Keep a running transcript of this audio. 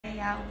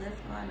y'all, what's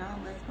going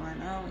on? What's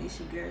going on? It's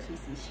your girl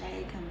Tracy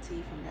Shay coming to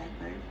you from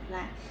Blackbird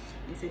Fly.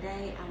 And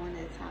today I want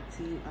to talk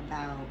to you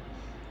about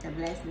the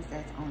blessings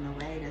that's on the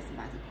way, that's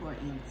about to pour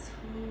into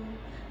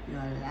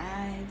your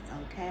lives,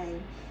 okay?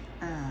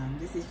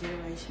 This is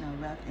generational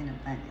wealth and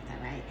abundance,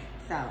 all right?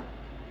 So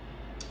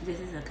this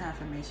is a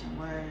confirmation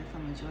word for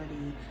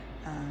majority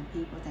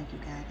people. Thank you,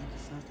 God. Thank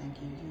you, Source. Thank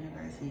you,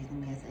 Universe, for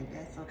using me as a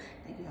vessel.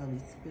 Thank you, Holy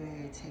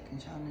Spirit. Take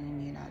control of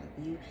me and all of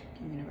you.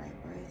 Give me the right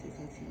words to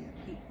say to your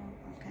people,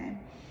 okay?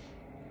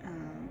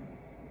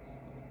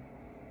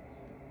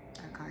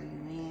 I call you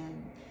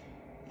in,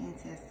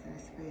 ancestor,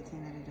 spirit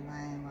team of the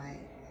divine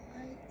white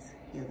light,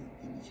 healing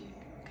energy,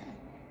 okay?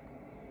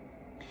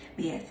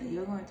 But yeah, so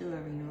you're going through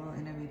a renewal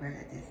and a rebirth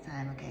at this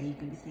time, okay? You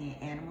can be seeing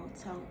animal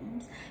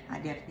totems. I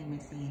definitely been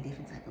seeing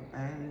different type of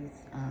birds,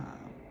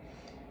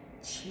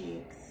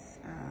 chicks,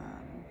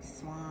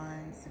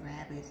 swans,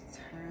 rabbits,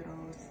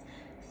 turtles,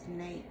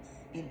 snakes,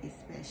 and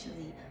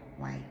especially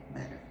white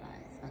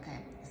butterflies, okay?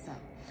 So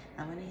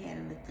I went ahead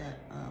and looked up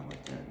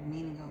what the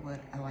meaning of what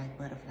a white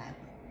butterfly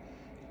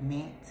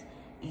meant,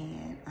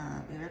 and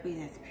it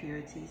represents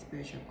purity,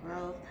 spiritual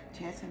growth,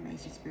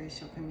 transformation,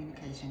 spiritual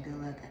communication,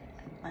 good luck,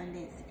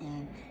 abundance,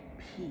 and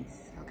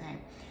peace, okay?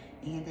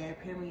 And they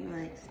appear when you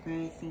are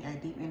experiencing a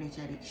deep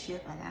energetic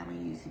shift,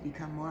 allowing you to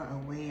become more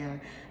aware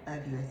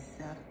of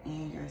yourself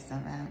and your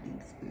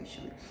surroundings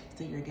spiritually.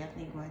 So you're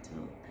definitely going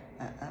to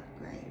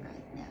upgrade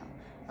right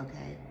now,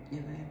 okay?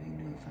 You're being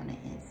renewed from the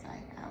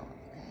inside out,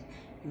 okay?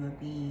 You are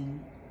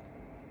being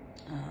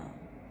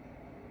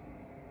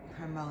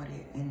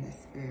promoted in the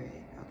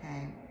spirit,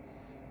 okay?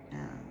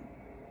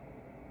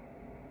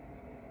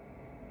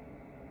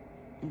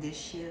 This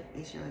shift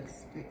is your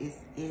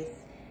experience, is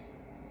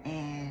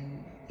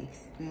an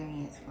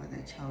experience for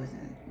the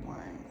chosen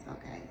ones,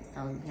 okay?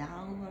 So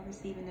y'all who are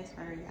receiving this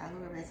word, y'all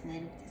who are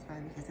resonating with this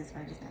word, because this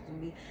word is not going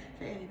to be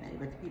for everybody,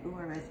 but the people who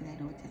are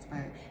resonating with this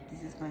word,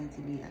 this is going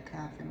to be a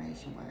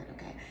confirmation word,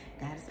 okay?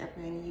 God is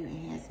upgrading you,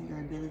 enhancing your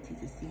ability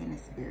to see in the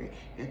spirit.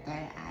 Your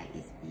third eye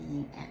is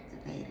being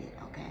activated,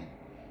 okay?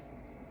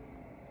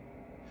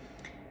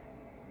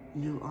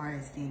 You are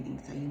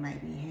ascending, so you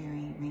might be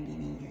hearing ringing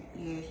in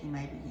your ears, you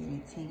might be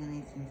getting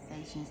tingling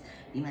sensations,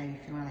 you might be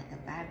feeling like a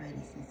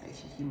vibrating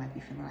sensation, you might be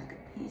feeling like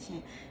a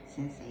pinching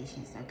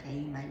sensations, okay?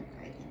 You might be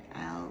breaking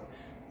out,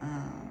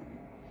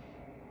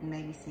 you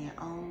may be seeing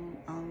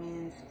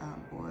omens,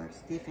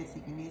 orbs, different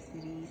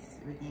synchronicities,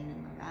 within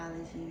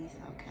numerologies,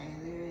 okay,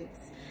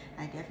 lyrics.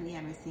 I definitely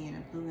haven't seen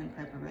a blue and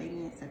purple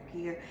radiance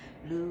appear.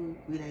 Blue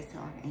relates to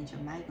Archangel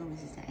Michael,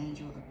 which is the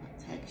angel of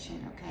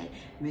protection, okay?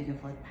 Bringing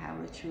forth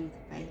power, truth,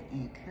 faith,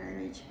 and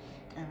courage,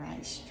 all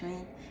right,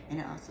 strength,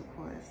 and it also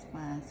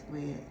corresponds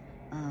with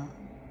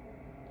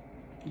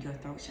your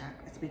throat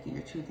chakra, speaking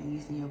your truth and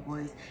using your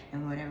voice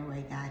in whatever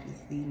way God is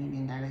leading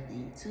and directing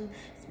you to,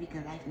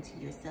 speaking life into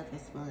yourself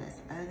as well as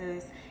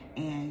others,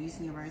 and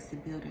using your words to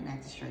build and not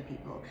destroy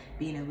people,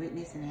 being a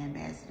witness and an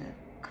ambassador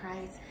of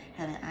Christ,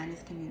 having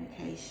honest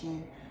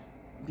communication,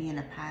 being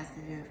a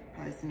positive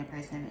person, a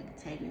person of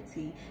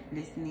integrity,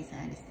 listening to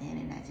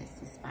understand and not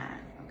just respond,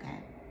 okay?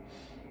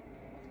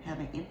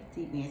 Having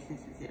empathy, being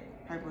sensitive.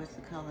 Purple is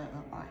the color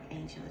of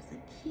Archangel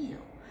Ezekiel,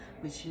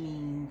 which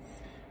means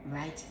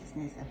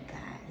righteousness of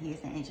God. He is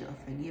the angel of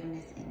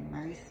forgiveness and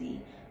mercy,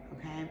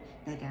 okay?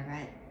 That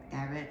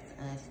directs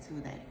us to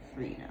that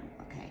freedom,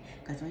 okay?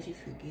 Because once you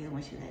forgive,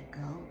 once you let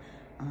go,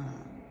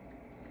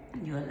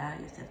 you allow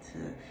yourself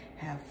to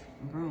have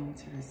room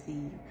to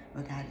receive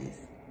what God is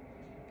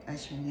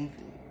ushering in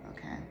for you,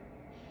 okay?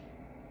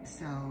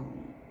 So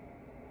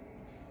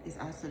it's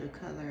also the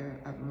color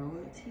of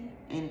royalty,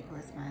 and it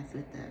corresponds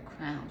with the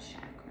crown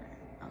chakra,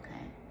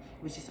 okay?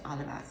 Which is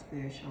all about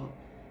spiritual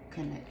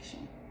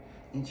connection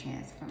and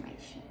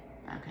transformation,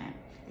 okay?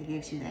 It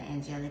gives you that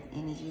angelic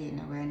energy and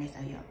awareness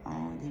of your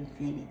own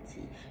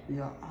divinity. We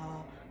are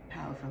all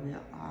powerful. We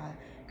are all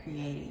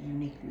created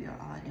uniquely. We are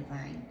all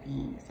divine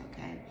beings,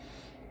 okay?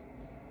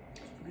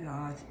 We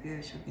are all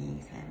spiritual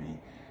beings having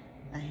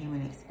a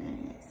human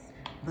experience.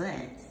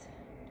 But,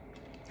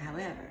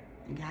 however,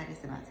 God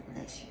is about to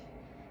bless you.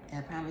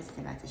 That promise is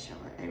about to show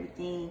up.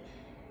 Everything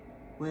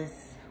was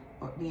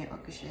being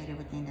orchestrated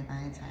within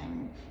divine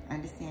timing.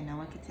 Understand, no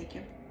one can take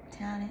your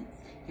talents,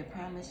 your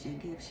promise, your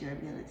gifts, your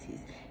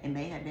abilities. It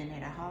may have been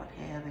at a halt,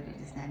 however, that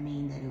does not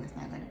mean that it was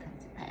not going to come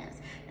to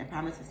pass. The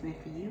promise was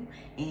meant for you,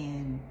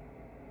 and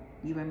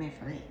you were meant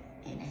for it.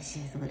 And that's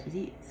just what it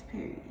is,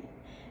 period.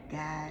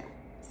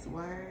 God's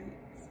words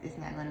is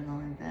not going to go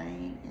in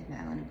vain. It's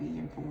not going to be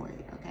in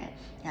void, okay?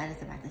 God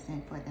is about to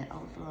send forth an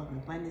overflow of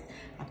abundance,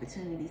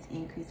 opportunities,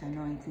 increase,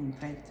 anointing,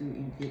 breakthrough,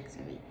 and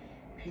victory,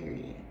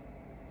 period.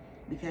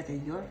 Because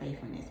of your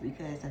faithfulness,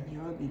 because of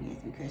your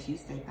obedience, because you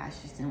stay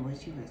cautious in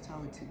what you were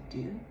told to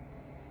do.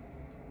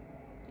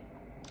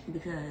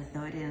 Because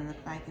though it didn't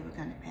look like it was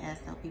going to pass,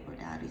 though people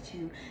doubted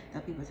you, though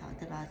people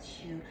talked about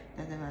you,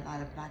 though there were a lot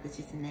of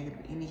blockages and negative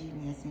energy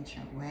being sent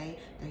your way,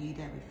 though you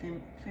dealt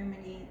with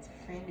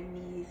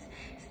frenemies,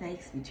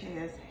 snakes,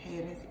 betrayers,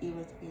 haters,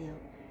 evil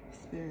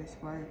spirits,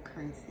 word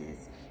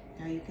curses,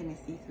 though you couldn't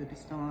see through the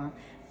storm,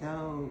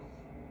 though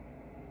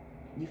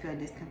you felt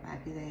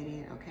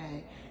discombobulated,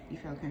 okay? You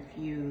felt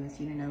confused.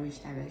 You didn't know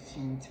which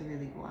direction to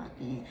really walk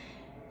in.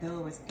 Though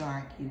it was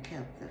dark, you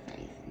kept the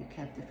faith. You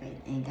kept the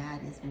faith. And God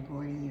is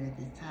rewarding you at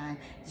this time.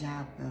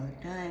 Job well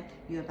done.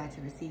 You're about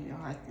to receive your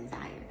heart's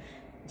desire.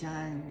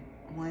 John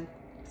 1,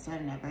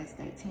 starting at verse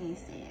 13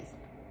 says,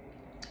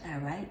 I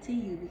write to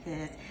you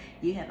because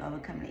you have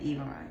overcome the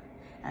evil one.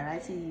 I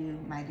write to you,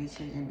 my dear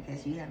children,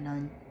 because you have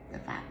known the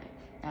Father.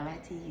 I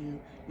write to you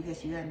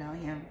because you have known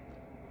him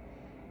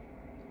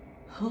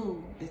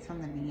who is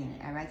from the beginning.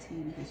 I write to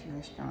you because you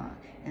are strong,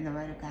 and the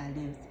word of God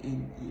lives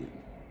in you.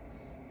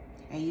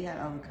 And you have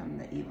overcome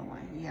the evil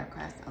one. You have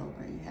crossed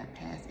over. You have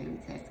passed every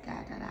test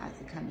God allows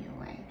to come your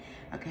way.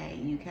 Okay,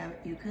 you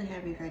could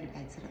have reverted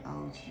back to the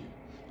old you.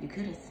 You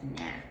could have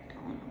snapped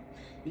on them.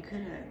 You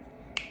could have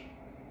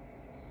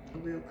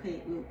real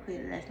quick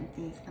let some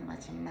things come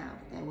out your mouth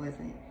that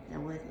wouldn't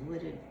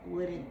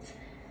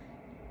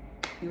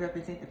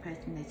represent the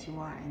person that you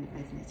are and the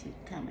person that you're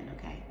becoming,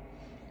 okay?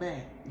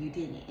 But you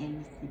didn't,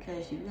 and it's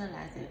because you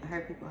realize that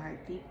hurt people,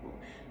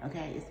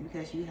 okay? It's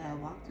because you have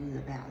walked through the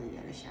valley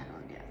of the shadow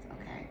of death,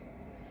 okay?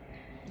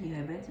 You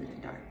have been through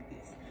the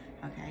darkness,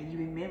 okay? You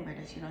remember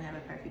that you don't have a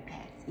perfect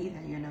past either.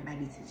 You're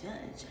nobody to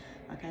judge,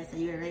 okay? So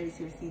you're ready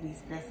to receive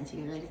these blessings.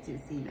 You're ready to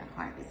receive your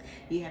harvest.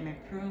 You have been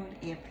pruned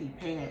and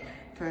prepared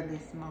for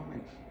this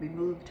moment.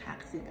 Remove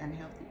toxic,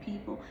 unhealthy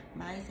people,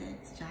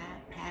 mindsets, job,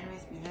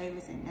 patterns,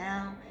 behaviors, and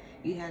now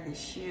you have this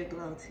sheer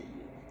glow to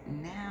you.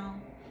 Now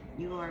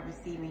you are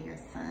receiving your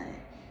son.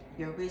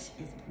 Your wish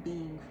is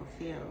being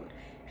fulfilled.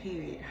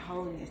 Period.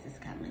 Wholeness is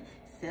coming.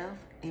 Self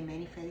in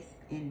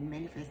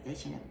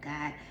manifestation of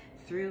God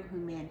through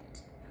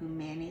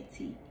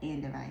humanity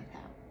and divine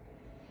power.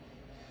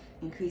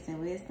 Increasing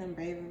wisdom,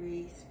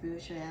 bravery,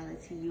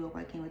 spirituality. You are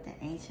working with the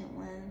ancient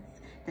ones,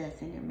 the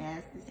ascended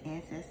masters,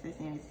 ancestors,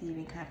 and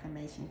receiving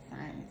confirmation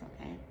signs,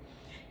 okay?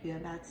 You're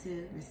about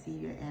to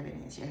receive your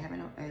evidence. Your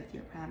heaven on earth,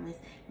 your promise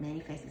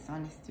manifests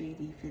on this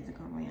 3D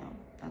physical realm,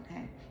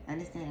 okay?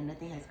 Understand that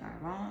nothing has gone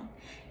wrong,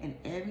 and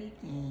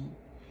everything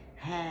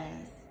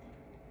has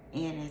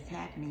and is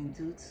happening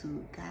due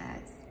to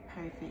God's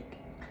perfect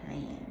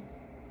plan.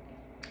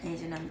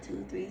 Angel number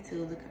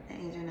 232, look up the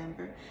angel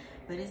number.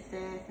 But it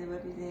says it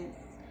represents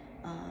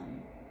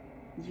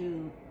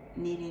you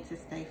needing to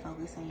stay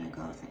focused on your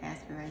goals and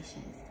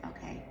aspirations,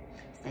 okay?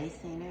 Stay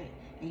centered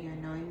in your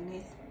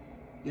knowingness,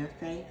 your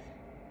faith,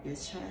 your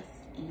trust,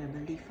 and your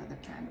belief for the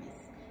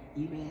promise.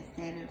 You being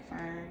standing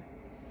firm,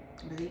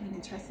 believing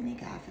and trusting in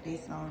God for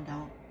this long.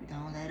 Don't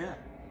let up.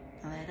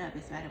 Don't let up.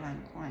 It's right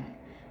around the corner,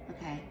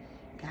 okay?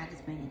 God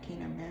is bringing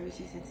kingdom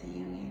marriages into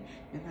union,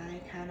 divine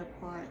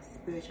counterparts,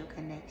 spiritual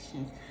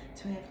connections,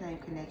 twin flame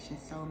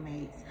connections,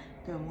 soulmates,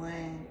 the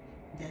one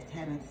that's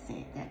heaven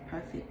sent, that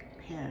perfect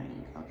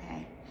pairing,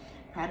 okay?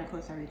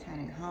 Prodigals are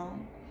returning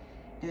home.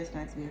 There's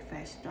going to be a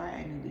fresh start,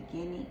 a new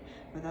beginning.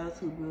 For those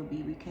who will be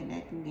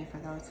reconnecting, and for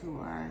those who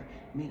are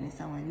meeting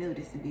someone new,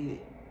 this will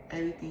be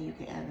everything you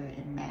could ever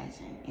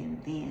imagine,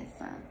 and then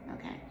some,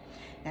 okay?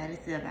 God is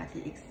still about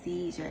to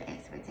exceed your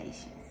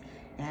expectations.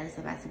 God is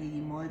about to give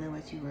you more than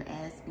what you were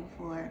asking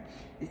for.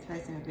 This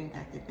person will bring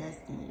out the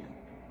best in you.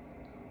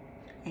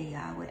 And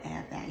y'all will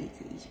add value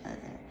to each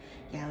other.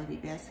 Y'all will be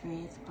best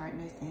friends,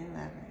 partners, and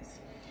lovers.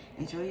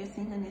 Enjoy your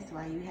singleness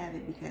while you have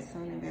it, because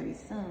soon and very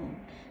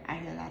soon, I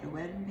hear a lot of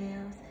wedding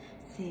bells,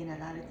 seeing a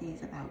lot of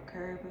things about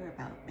Kerber,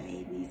 about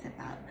babies,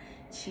 about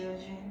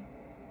children,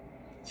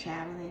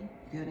 traveling,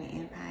 building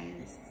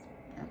empires,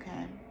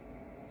 okay?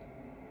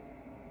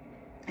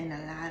 And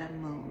a lot of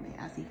movement.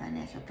 I see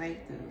financial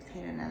breakthroughs,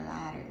 hitting the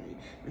lottery,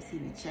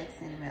 receiving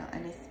checks in the mail,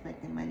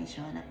 unexpected money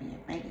showing up in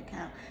your bank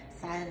account,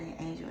 silent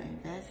angel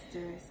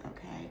investors,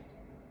 okay?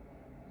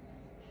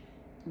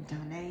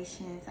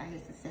 Donations. I hear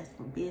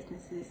successful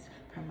businesses,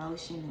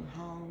 promotion, new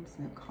homes,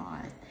 new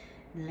cars,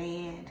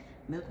 land,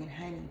 milk and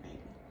honey, baby.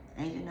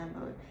 Angel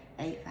number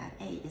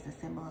 858 is a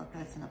symbol of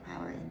personal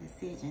power and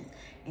decisions,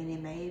 and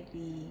it may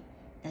be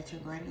that your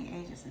guardian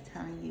angels are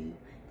telling you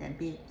that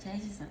big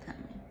changes are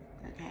coming.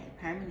 Okay,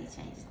 permanent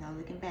changes, no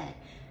looking back.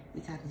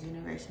 We're talking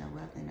generational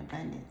wealth and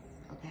abundance,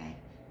 okay?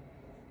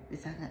 We're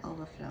talking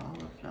overflow,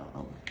 overflow,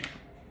 overflow.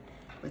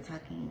 We're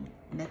talking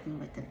nothing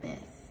but the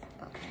best,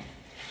 okay?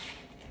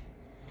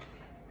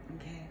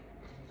 Okay,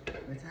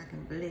 we're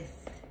talking bliss,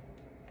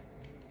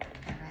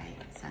 all right?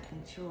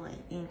 Talking joy,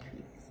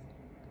 increase.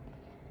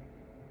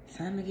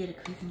 So I'm gonna get a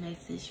quick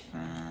message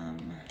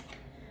from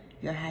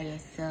your higher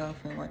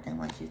self and what they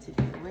want you to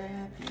be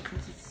aware of, pay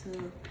attention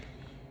to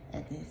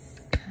at this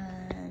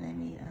time. Let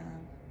me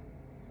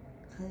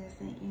clear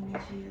some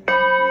energy a little bit.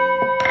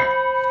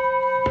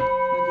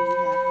 What do you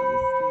have, Holy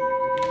Spirit?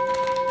 What do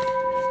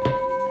you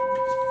have,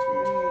 Holy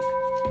Spirit?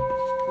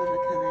 For the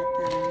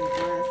collective in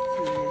regards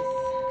to this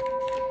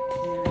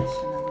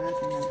generational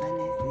wealth and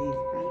abundance, these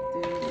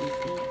breakthroughs, these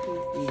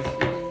increase, these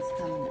dreams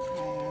coming to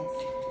pass.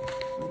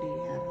 What do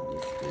you have,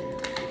 Holy Spirit?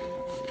 What do you have,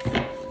 Holy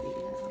Spirit? What do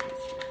you have, Holy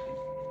Spirit?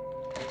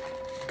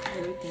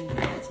 Everything you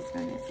touch is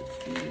going to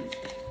succeed.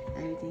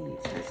 Everything you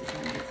touch is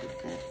going to be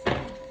successful.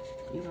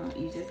 You're going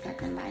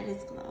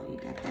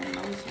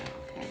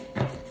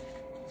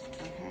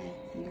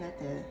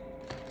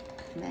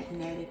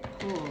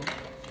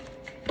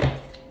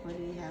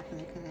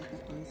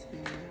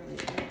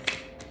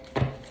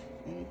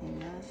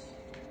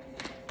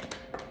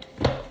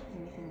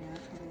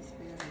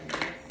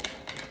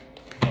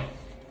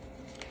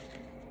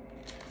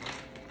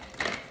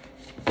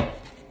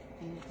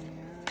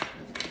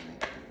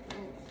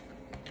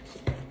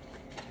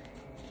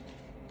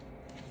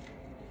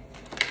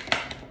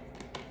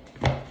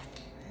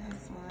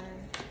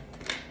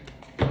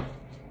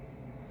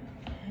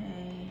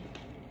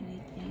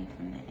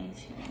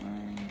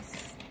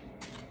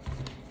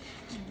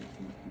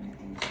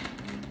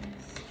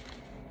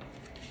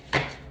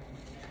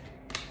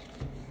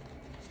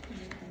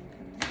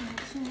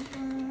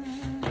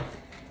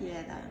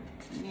together.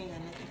 You ain't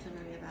got nothing to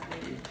worry about,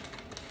 baby.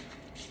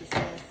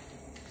 Success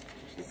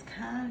is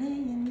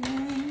calling your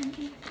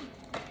name.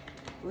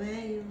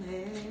 Where you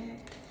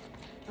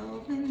at?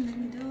 Open the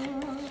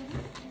door.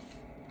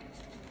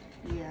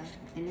 Yeah,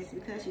 and it's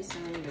because you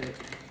surrendered.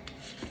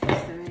 You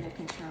surrender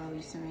control.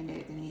 You surrender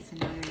the need to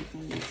know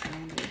everything. You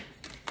surrender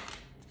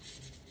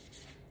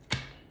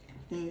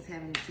things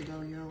having to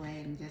go your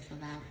way and just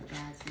allow for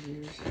God to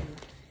use you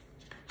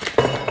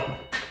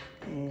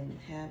and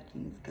have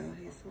things go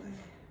His way.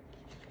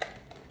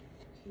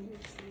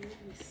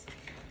 Jesus.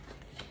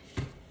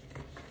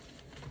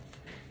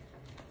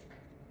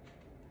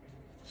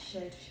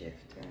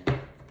 Shapeshifter.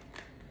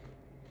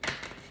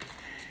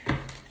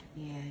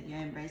 Yeah, you're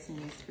embracing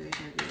your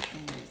spiritual gifts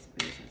and your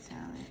spiritual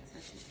talents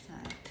at this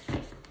time.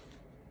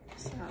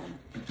 So,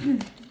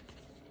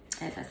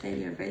 as I said,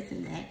 you're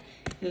embracing that.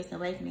 This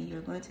awakening,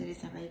 you're going through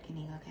this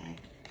awakening, okay?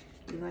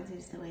 You're going through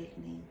this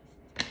awakening.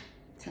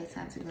 Take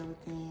time to go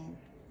within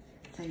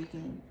so you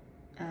can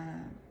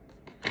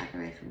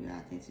operate from your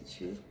authentic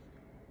truth.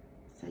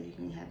 So you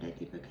can have that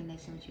deeper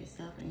connection with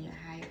yourself and your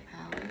higher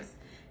powers.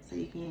 So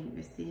you can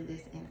receive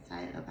this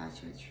insight about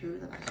your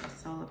truth, about your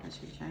soul, about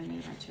your journey,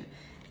 about your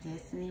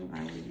destiny,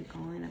 about where you're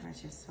going,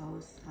 about your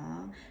soul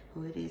song,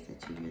 who it is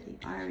that you really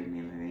are,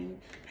 remembering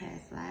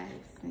past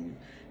lives and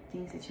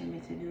things that you're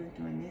meant to do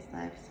during this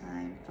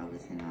lifetime,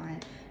 focusing on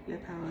your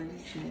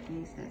priorities and the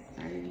things that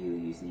serve you,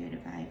 using your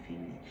divine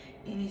feminine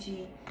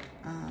energy,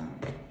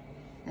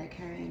 that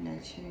caring,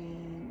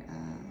 nurturing,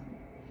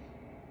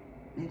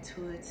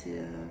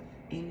 intuitive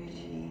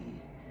energy,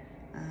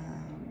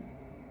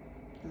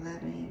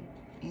 loving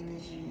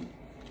energy,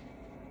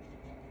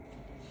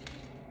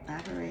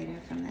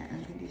 operating from that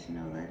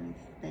unconditional loving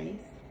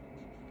space,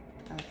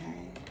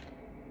 okay?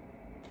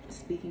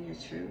 Speaking your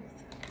truth,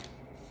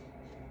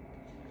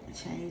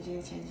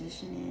 changing,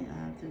 transitioning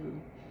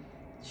through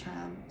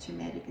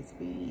traumatic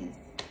experience,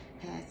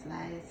 past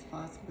lives,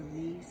 false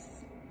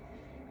beliefs,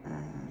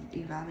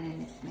 evolving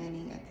and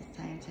expanding at this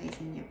time,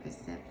 changing your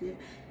perspective,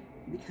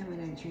 becoming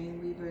a dream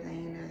weaver,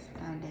 laying those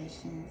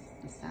foundations,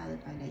 the solid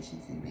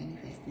foundations, and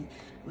manifesting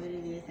what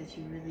it is that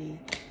you really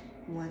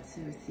want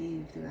to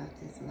receive throughout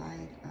this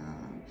life,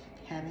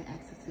 having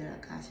access to the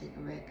Akashic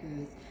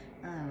records,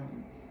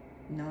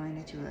 knowing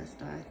that you're a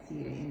star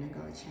seed, an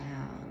indigo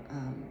child,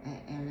 an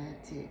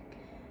Atlantic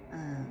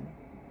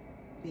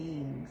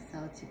being,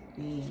 Celtic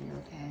being,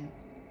 okay?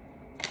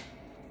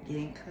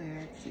 Getting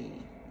clarity,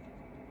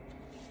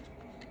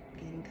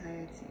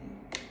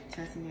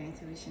 trusting your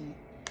intuition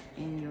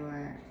in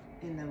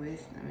the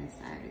wisdom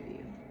inside of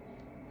you.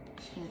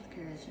 Strength,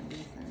 courage, and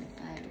wisdom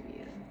inside of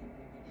you.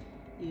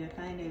 You'll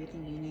find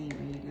everything you need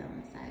when you go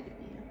inside of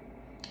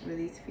you.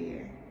 Release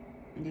fear.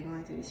 When you're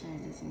going through the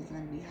transition, it's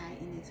going to be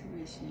heightened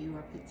intuition. You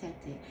are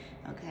protected,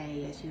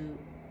 okay, as you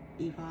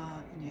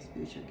evolve in your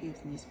spiritual gifts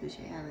and your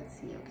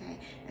spirituality, okay,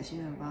 as you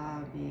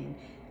evolve in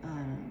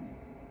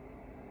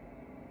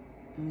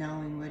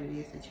knowing what it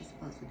is that you're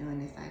supposed to do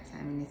in this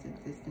lifetime, in this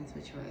existence,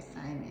 with your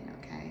assignment,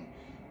 okay?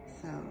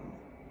 So,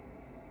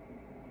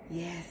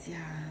 yes, y'all,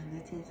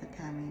 good things are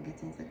coming, good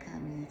things are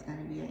coming. It's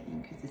going to be an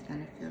increase. It's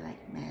going to feel like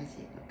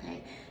magic,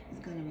 okay?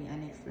 It's going to be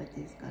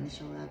unexpected. It's going to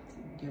show up.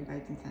 You're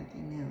birthing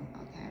something new,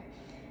 okay?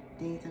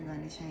 Things are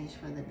going to change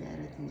for the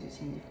better. Things are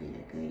changing for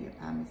your good. Your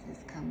promise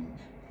is coming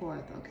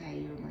forth, okay?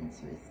 You're going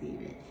to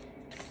receive it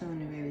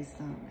soon and very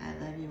soon. I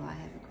love you all.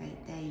 Have a great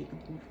day. You can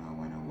put me for a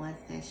one-on-one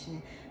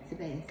session,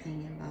 Tibetan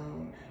singing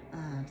bowl,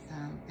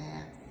 sound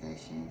bath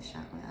session,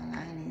 chakra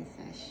aligning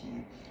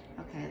session,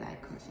 okay,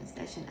 life coaching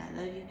session. I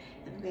love you.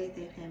 Have a great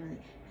day, family.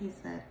 Peace,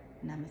 love,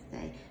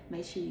 namaste.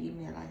 Make sure you give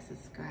me a like,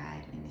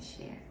 subscribe, and a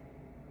share.